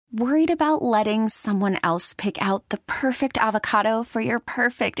Worried about letting someone else pick out the perfect avocado for your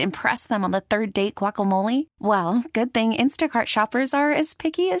perfect impress them on the third date guacamole? Well, good thing Instacart shoppers are as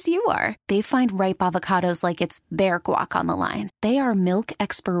picky as you are. They find ripe avocados like it's their guac on the line. They are milk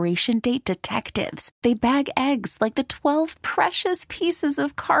expiration date detectives. They bag eggs like the 12 precious pieces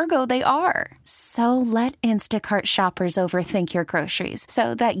of cargo they are. So let Instacart shoppers overthink your groceries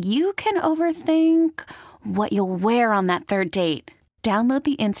so that you can overthink what you'll wear on that third date. Download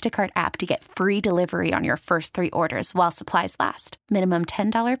the Instacart app to get free delivery on your first 3 orders while supplies last. Minimum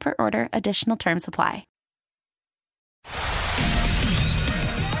 $10 per order. Additional terms apply.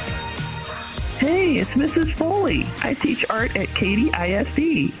 Hey, it's Mrs. Foley. I teach art at Katy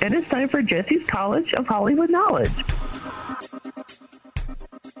ISD, and it's time for Jessie's College of Hollywood Knowledge.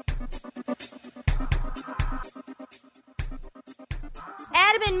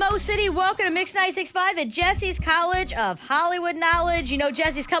 Adam in Mo City, welcome to Mix 965 at Jesse's College of Hollywood Knowledge. You know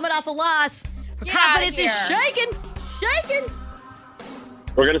Jesse's coming off a loss. Her confidence is shaking.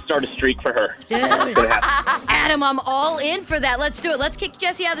 We're going to start a streak for her. Adam, I'm all in for that. Let's do it. Let's kick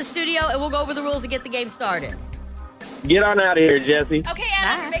Jessie out of the studio, and we'll go over the rules and get the game started. Get on out of here, Jessie. Okay,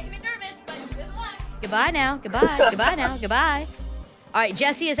 Adam, you're making me nervous, but good luck. Goodbye now. Goodbye. All right,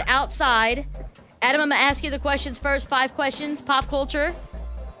 Jessie is outside. Adam, I'm going to ask you the questions first. 5 questions, pop culture.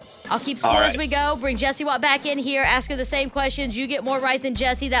 I'll keep score as we go. Bring Jessie Watt back in here. Ask her the same questions. You get more right than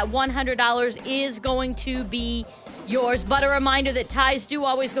Jessie. That $100 is going to be yours. But a reminder that ties do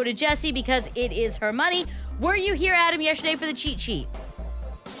always go to Jessie because it is her money. Were you here, Adam, yesterday for the cheat sheet?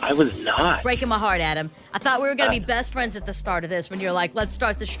 I was not. Breaking my heart, Adam. I thought we were going to be best friends at the start of this when you're like, let's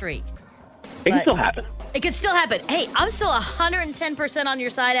start the streak. It can still happen. It could still happen. Hey, I'm still 110% on your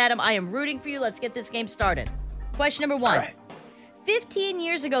side, Adam. I am rooting for you. Let's get this game started. Question number 1. 15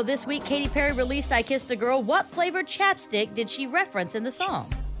 years ago this week, Katy Perry released I Kissed a Girl. What flavored chapstick did she reference in the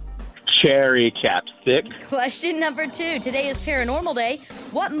song? Cherry chapstick. Question number 2. Today is Paranormal Day.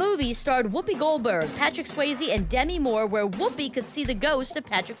 What movie starred Whoopi Goldberg, Patrick Swayze, and Demi Moore where Whoopi could see the ghost of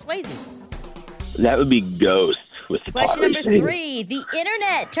Patrick Swayze? That would be Ghost with the Question number 3. The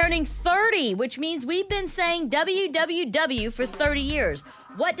internet turning 30, which means we've been saying WWW for 30 years.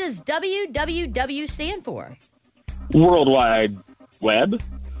 What does WWW stand for? World Wide Web.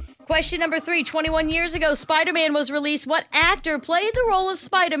 Question number 3. 21 years ago, Spider-Man was released. What actor played the role of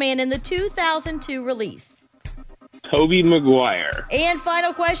Spider-Man in the 2002 release? Tobey Maguire. And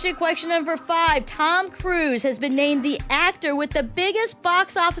final question number 5. Tom Cruise has been named the actor with the biggest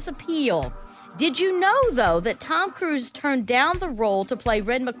box office appeal. Did you know, though, that Tom Cruise turned down the role to play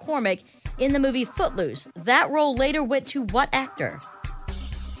Red McCormick in the movie Footloose? That role later went to what actor?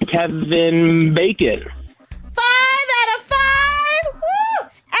 Kevin Bacon. 5 out of 5! Woo!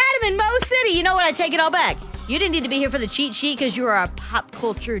 Adam in Mo City, you know what? I take it all back. You didn't need to be here for the cheat sheet because you are a pop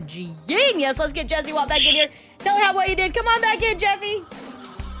culture genius. Let's get Jessie Watt back in here. Tell her how well you did. Come on back in, Jessie.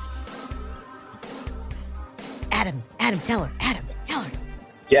 Adam, tell her.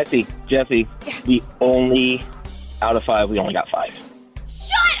 Jessie, we only, out of 5, we only got 5.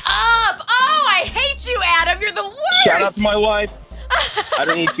 Shut up! Oh, I hate you, Adam. You're the worst. Shout out to my wife. I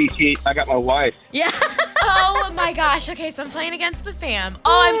don't need cheat sheet. I got my wife. Yeah. Oh, my gosh. Okay, so I'm playing against the fam.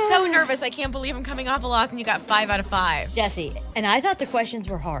 Oh, I'm so nervous. I can't believe I'm coming off a loss and you got 5 out of 5. Jessie, and I thought the questions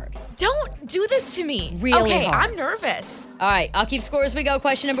were hard. Don't do this to me. Really okay, hard. I'm nervous. All right, I'll keep score as we go.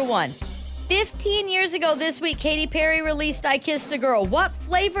 Question number 1. 15 years ago this week, Katy Perry released I Kissed a Girl. What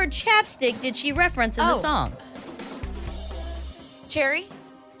flavored chapstick did she reference in the song? Cherry.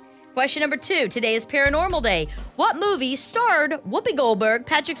 Question number 2. Today is Paranormal Day. What movie starred Whoopi Goldberg,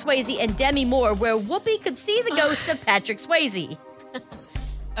 Patrick Swayze, and Demi Moore where Whoopi could see the ghost of Patrick Swayze?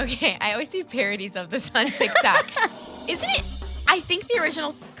 Okay, I always see parodies of this on TikTok. Isn't it? I think the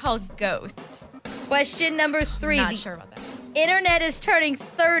original's called Ghost. Question number 3. Not sure about that. Internet is turning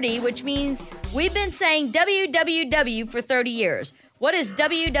 30, which means we've been saying WWW for 30 years. What does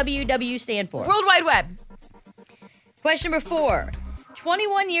WWW stand for? World Wide Web. Question number 4.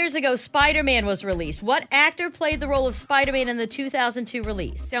 21 years ago, Spider-Man was released. What actor played the role of Spider-Man in the 2002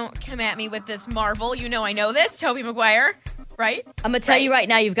 release? Don't come at me with this Marvel. You know I know this. Tobey Maguire, right? I'm going to tell you right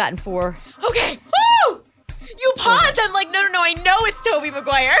now, you've gotten 4. Okay. Woo! You paused. I'm like, no, I know it's Tobey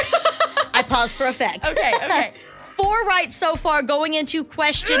Maguire. I paused for effect. Okay. 4 right so far going into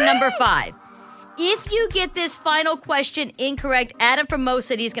question number 5. If you get this final question incorrect, Adam from Mo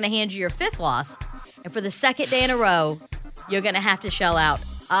City is going to hand you your 5th loss. And for the 2nd day in a row, you're going to have to shell out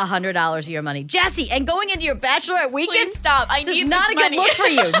 $100 of your money. Jessie, and going into your bachelorette weekend, please stop. I this need is not this a good money. look for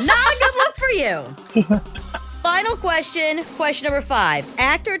you. Not a good look for you. Final question number 5.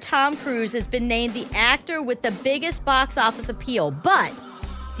 Actor Tom Cruise has been named the actor with the biggest box office appeal, but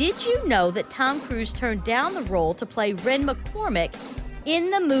Did you know that Tom Cruise turned down the role to play Ren McCormick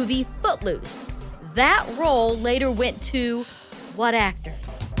in the movie Footloose? That role later went to what actor?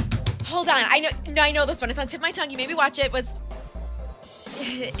 Hold on. I know this one. It's on the tip of my tongue. You made me watch it. Bacon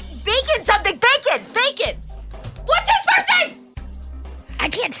something. Bacon. What's his person? I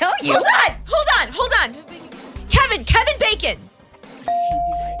can't tell you. Hold on. Kevin Bacon.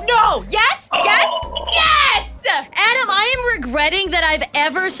 No. Yes. Adam, I am regretting that I've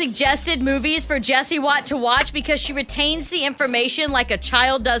ever suggested movies for Jessie Watt to watch because she retains the information like a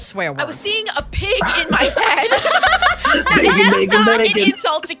child does swear words. I was seeing a pig in my head. That's not an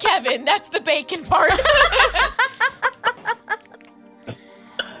insult to Kevin. That's the bacon part.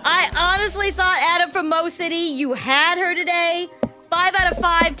 I honestly thought, Adam from Mo City, you had her today. 5 out of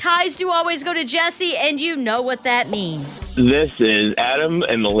 5. Ties do always go to Jessie, and you know what that means. This is Adam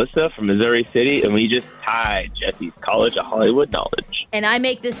and Melissa from Missouri City, and we just tied Jessie's College of Hollywood Knowledge. And I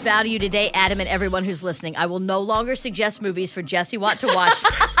make this vow to you today, Adam, and everyone who's listening. I will no longer suggest movies for Jessie Watt to watch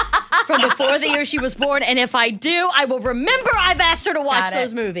from before the year she was born, and if I do, I will remember I've asked her to watch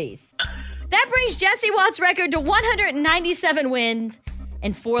those movies. That brings Jessie Watt's record to 197 wins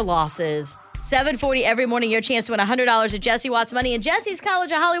and 4 losses. 7:40 every morning, your chance to win $100 of Jessie Watt's money in Jessie's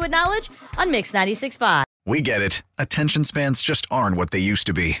College of Hollywood Knowledge on Mix 96.5. We get it. Attention spans just aren't what they used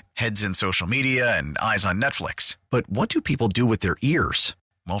to be. Heads in social media and eyes on Netflix. But what do people do with their ears?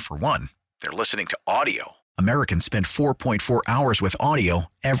 Well, for one, they're listening to audio. Americans spend 4.4 hours with audio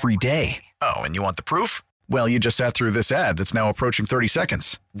every day. Oh, and you want the proof? Well, you just sat through this ad that's now approaching 30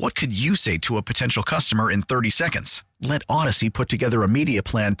 seconds. What could you say to a potential customer in 30 seconds? Let Odyssey put together a media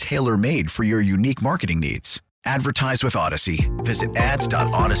plan tailor-made for your unique marketing needs. Advertise with Odyssey. Visit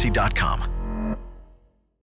ads.odyssey.com.